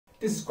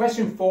This is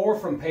question 4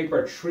 from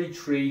paper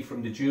 3.3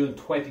 from the June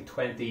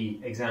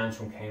 2020 exams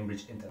from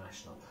Cambridge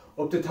International.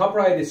 Up the top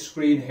right of the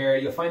screen here,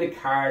 you'll find a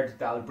card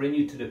that will bring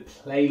you to the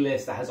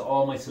playlist that has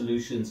all my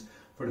solutions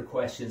for the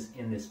questions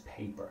in this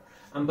paper.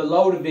 And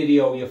below the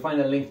video, you'll find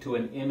a link to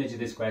an image of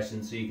this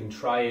question so you can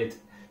try it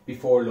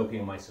before looking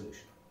at my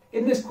solution.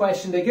 In this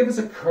question, they give us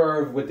a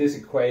curve with this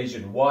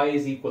equation, y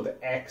is equal to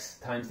x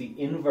times the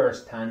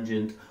inverse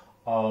tangent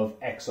of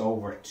x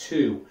over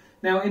 2.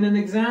 Now, in an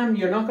exam,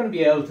 you're not going to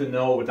be able to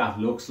know what that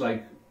looks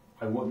like,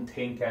 I wouldn't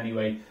think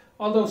anyway,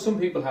 although some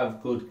people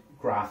have good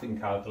graphing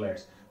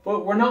calculators.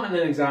 But we're not in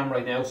an exam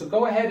right now, so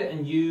go ahead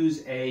and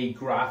use a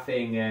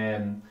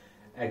graphing,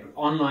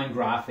 online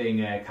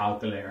graphing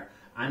calculator.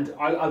 And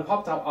I'll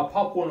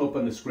pop one up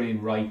on the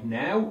screen right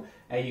now.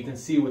 You can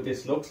see what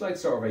this looks like,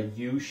 sort of a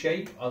U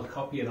shape. I'll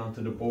copy it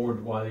onto the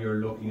board while you're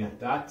looking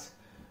at that.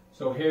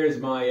 So here's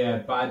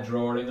my bad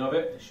drawing of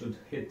it. It should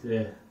hit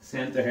the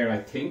center here, I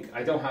think.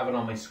 I don't have it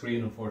on my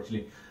screen,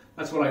 unfortunately.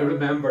 That's what I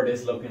remember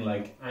this looking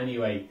like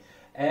anyway.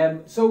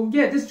 So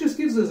yeah, this just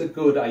gives us a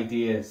good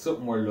idea,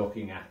 something we're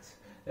looking at.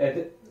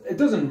 It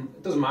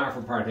doesn't matter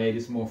for part A,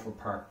 this is more for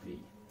part B.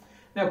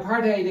 Now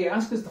part A, they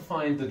ask us to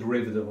find the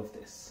derivative of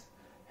this.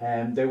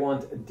 They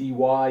want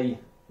dy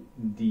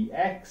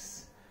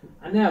dx.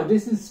 And now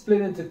this is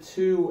split into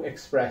two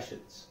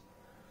expressions.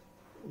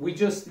 We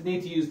just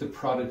need to use the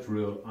product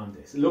rule on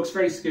this. It looks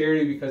very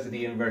scary because of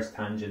the inverse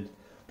tangent,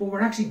 but we're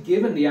actually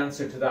given the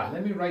answer to that.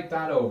 Let me write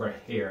that over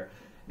here.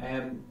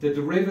 The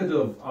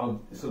derivative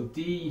of, so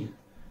d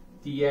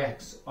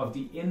dx of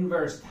the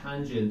inverse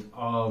tangent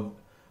of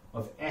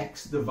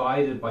x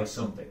divided by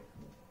something,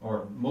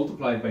 or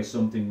multiplied by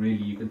something,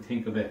 really, you can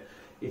think of it.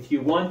 If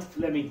you want,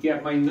 let me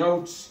get my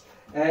notes.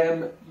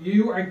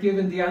 You are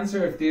given the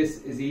answer of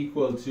this is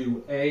equal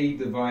to a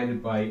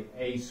divided by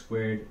a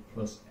squared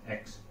plus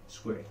x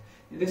squared.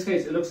 In this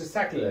case, it looks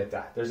exactly like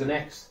that. There's an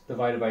x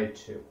divided by a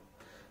 2.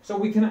 So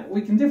we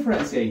can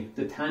differentiate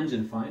the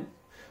tangent fine.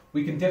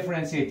 We can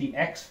differentiate the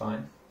x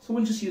fine. So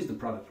we'll just use the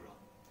product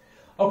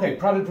rule. Okay,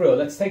 product rule.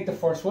 Let's take the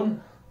first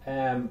one.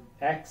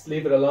 X,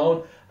 leave it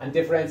alone, and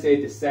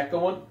differentiate the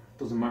second one.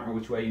 Doesn't matter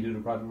which way you do the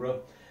product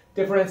rule.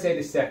 Differentiate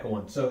the second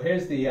one. So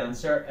here's the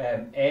answer.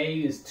 A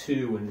is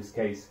 2 in this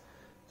case.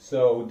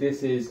 So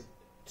this is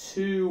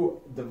 2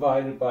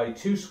 divided by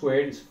 2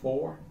 squared is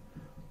 4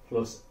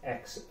 plus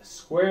x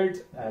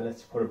squared.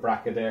 Let's put a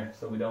bracket there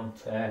so we don't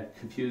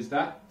confuse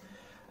that.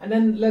 And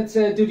then let's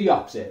do the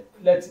opposite.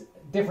 Let's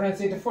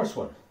differentiate the first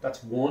one.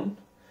 That's 1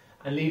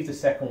 and leave the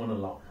second one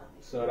alone.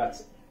 So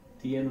that's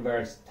the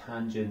inverse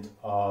tangent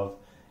of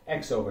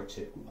x over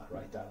 2. I'll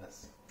write that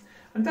as.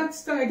 And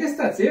I guess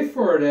that's it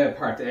for the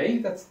part A.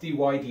 That's dy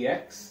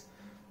dx.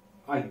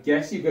 I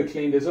guess you could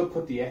clean this up,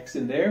 put the x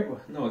in there,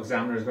 but no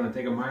examiner is going to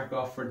take a mark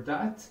off for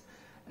that.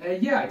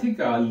 Yeah, I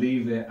think I'll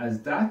leave it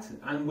as that,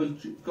 and we'll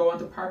go on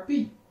to part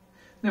B.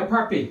 Now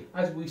part B,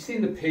 as we've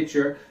seen the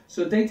picture,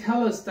 so they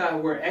tell us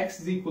that where x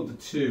is equal to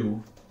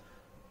 2,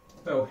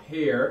 so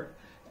here,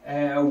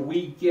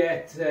 we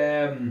get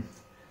the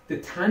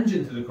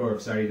tangent to the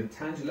curve,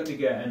 let me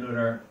get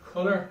another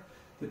colour.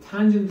 The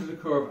tangent to the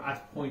curve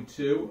at point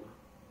 2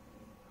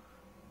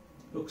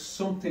 looks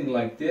something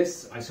like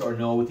this. I sort of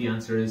know what the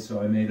answer is,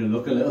 so I made it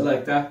look a little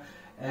like that.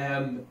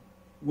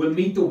 We'll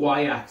meet the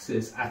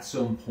y-axis at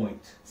some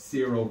point,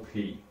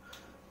 0p.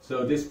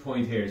 So this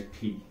point here is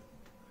p.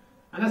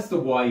 And that's the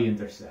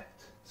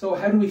y-intercept. So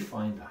how do we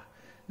find that?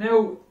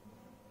 Now,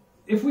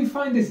 if we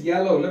find this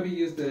yellow, let me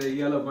use the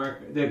yellow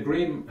marker, the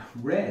green,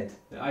 red.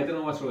 I don't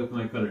know what's wrong with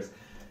my colours.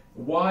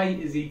 Y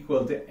is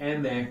equal to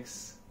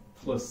mx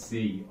plus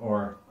c,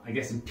 or I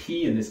guess in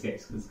p in this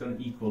case, because it's going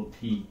to equal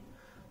p.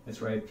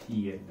 Let's write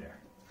p in there.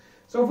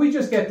 So if we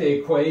just get the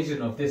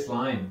equation of this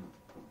line,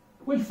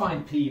 we'll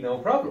find p no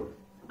problem.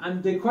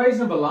 And the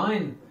equation of a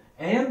line,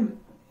 m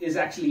is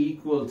actually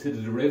equal to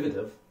the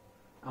derivative,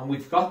 and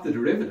we've got the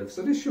derivative,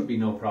 so this should be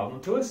no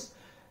problem to us.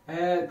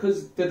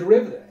 Because the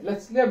derivative,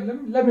 let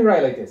me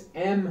write like this.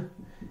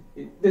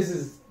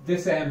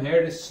 This m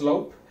here, this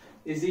slope,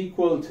 is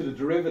equal to the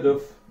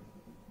derivative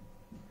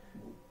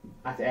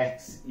at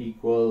x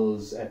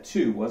equals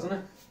 2, wasn't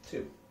it?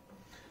 2.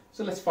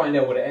 So let's find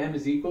out what m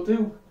is equal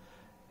to.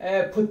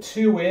 Put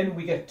 2 in,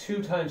 we get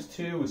 2 times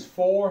 2 is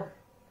 4.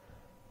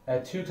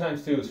 2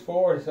 times 2 is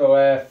 4,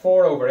 so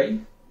 4 over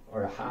 8,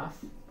 or a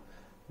half.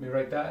 Let me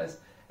write that as.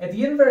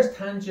 The inverse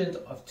tangent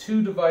of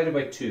 2 divided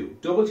by 2.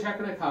 Double check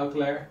on a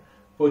calculator,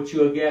 but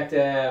you'll get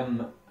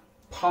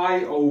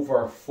pi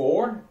over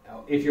 4,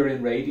 if you're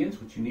in radians,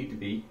 which you need to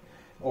be,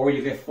 or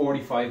you get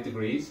 45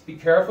 degrees. Be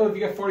careful if you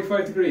get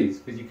 45 degrees,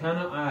 because you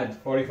cannot add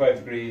 45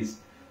 degrees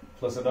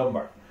plus a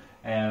number.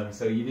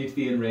 So you need to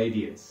be in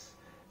radians.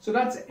 So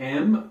that's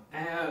m.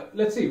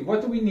 Let's see,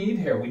 what do we need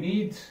here? We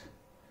need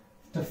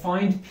to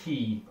find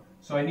p.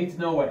 So I need to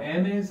know what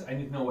m is, I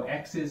need to know what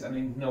x is, and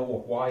I need to know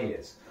what y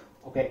is.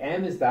 Okay,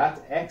 m is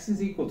that, x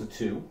is equal to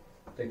 2.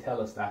 They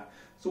tell us that.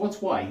 So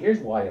what's y? Here's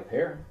y up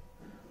here.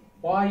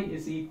 Y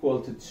is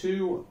equal to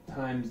 2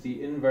 times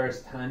the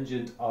inverse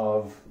tangent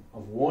of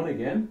 1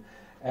 again.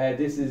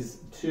 This is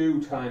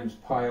 2 times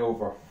pi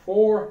over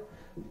 4,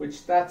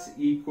 which that's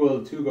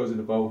equal, 2 goes in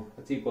the bow,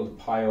 that's equal to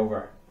pi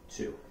over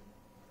 2.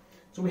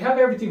 So we have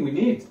everything we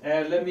need.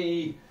 Let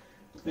me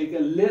make a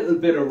little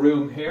bit of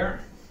room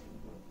here.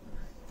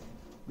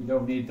 We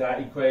don't need that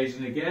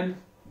equation again.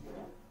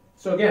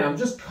 So again, I'm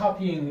just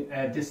copying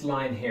this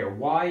line here.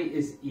 Y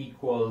is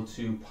equal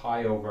to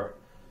pi over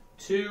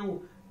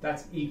 2.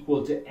 That's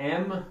equal to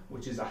m,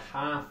 which is a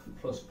half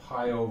plus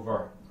pi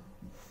over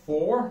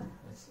 4.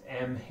 That's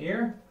m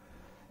here.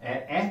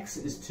 X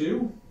is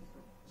 2.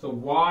 So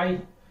y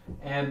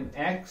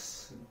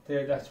x,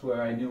 there, that's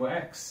where I knew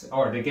x,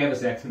 or they gave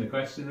us x in the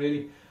question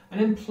really.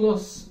 And then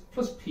plus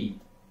p,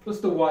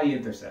 plus the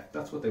y-intercept.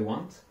 That's what they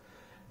want.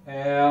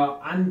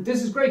 And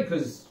this is great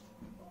because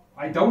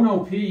I don't know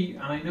p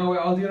and I know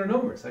all the other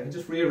numbers. I can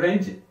just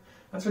rearrange it.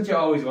 That's what you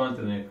always want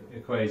in an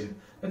equation.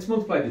 Let's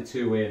multiply the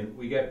 2 in.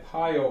 We get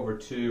pi over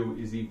 2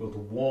 is equal to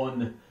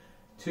 1.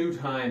 2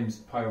 times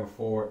pi over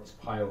 4 is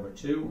pi over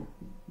 2.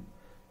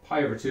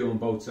 Pi over 2 on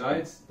both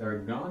sides, they're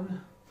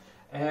gone.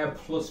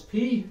 Plus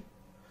p,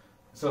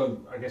 so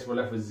I guess we're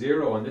left with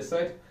 0 on this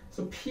side.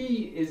 So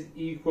p is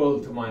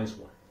equal to minus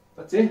 1.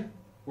 That's it.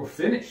 We're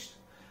finished.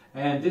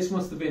 And this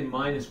must have been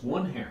minus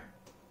 1 here.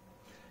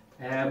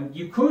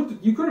 You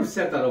could have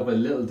set that up a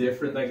little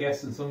different, I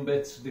guess, in some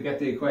bits to get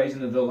the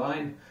equation of the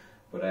line,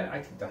 but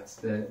I think that's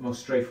the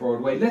most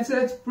straightforward way.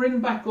 Let's bring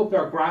back up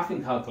our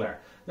graphing calculator.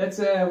 Let's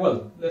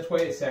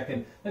wait a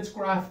second. Let's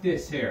graph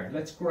this here.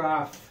 Let's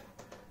graph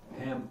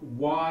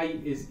y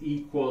is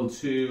equal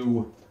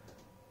to,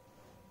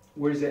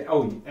 where is it?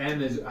 Oh,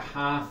 m is a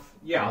half.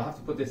 Yeah, I'll have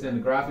to put this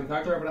in the graphing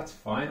calculator, but that's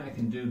fine. I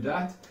can do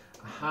that.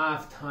 A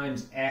half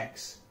times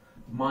x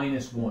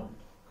minus 1.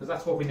 Because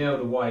that's what we know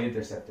the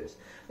y-intercept is.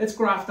 Let's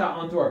graph that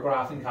onto our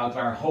graphing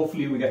calculator.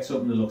 Hopefully we get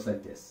something that looks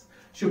like this.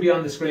 Should be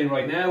on the screen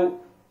right now.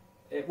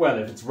 Well,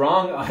 if it's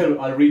wrong,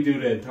 I'll redo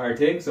the entire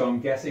thing, so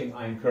I'm guessing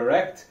I'm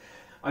correct.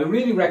 I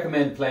really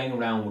recommend playing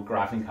around with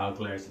graphing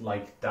calculators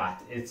like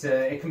that.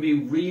 It can be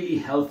a really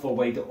helpful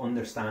way to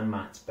understand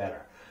maths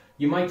better.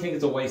 You might think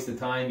it's a waste of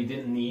time, you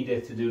didn't need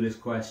it to do this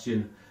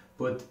question,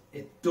 but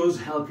it does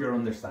help your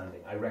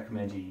understanding. I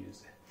recommend you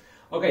use it.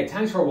 Okay,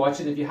 thanks for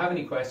watching. If you have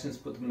any questions,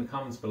 put them in the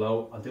comments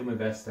below. I'll do my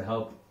best to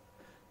help.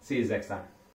 See you next time.